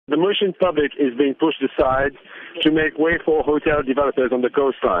The Mauritian public is being pushed aside to make way for hotel developers on the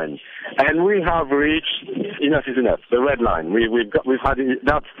coastline. And we have reached enough is enough, the red line. We've had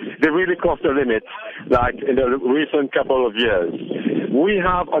that, they really crossed the limit, like in the recent couple of years. We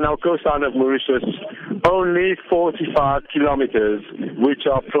have on our coastline of Mauritius only 45 kilometers which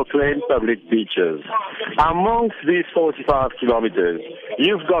are proclaimed public beaches. Amongst these 45 kilometers,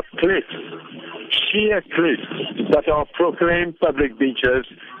 you've got cliffs, sheer cliffs that are proclaimed public beaches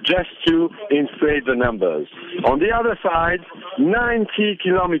just to inflate the numbers. On the other side, 90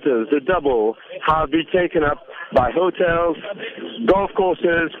 kilometers, the double, have been taken up by hotels, golf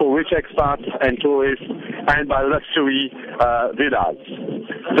courses for rich expats and tourists, and by luxury villas.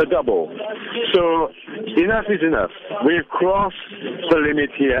 The double. So enough is enough. We've crossed the limit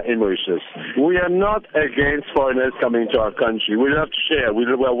here in Mauritius. We are not against foreigners coming to our country. We love to share.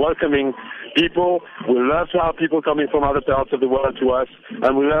 We're welcoming people. We love to have people coming from other parts of the world to us,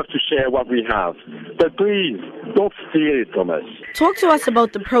 and we love to share what we have. But please, don't steal it from us. Talk to us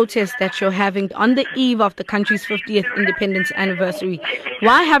about the protest that you're having on the eve of the country's 50th independence anniversary.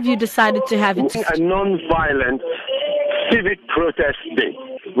 Why have you decided to have it? A non-violent civic protest day.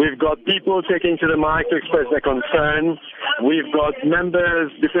 We've got people taking to the mic to express their concern. We've got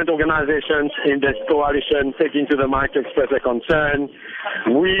members, different organizations in this coalition taking to the mic to express their concern.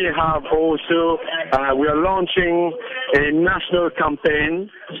 We have also, we are launching a national campaign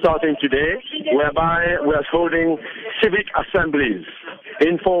starting today, whereby we are holding civic assemblies,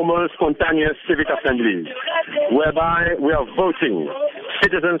 informal, spontaneous civic assemblies, whereby we are voting.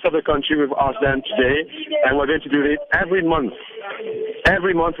 Citizens of the country, we've asked them today, and we're going to do it every month.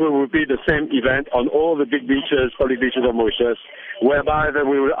 Every month we will repeat the same event on all the big beaches, public beaches of Mauritius, whereby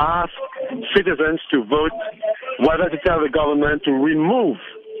we will ask citizens to vote whether to tell the government to remove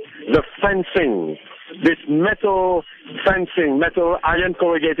the fencing, this metal fencing, metal iron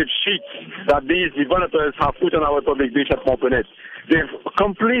corrugated sheets that these developers have put on our public beach at Montpenet. They've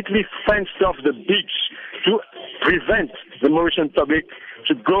completely fenced off the beach to prevent the Mauritian public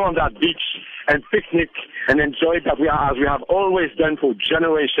to go on that beach and picnic and enjoy it as we have always done for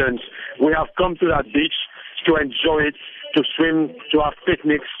generations. We have come to that beach to enjoy it, to swim, to have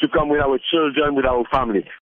picnics, to come with our children, with our family.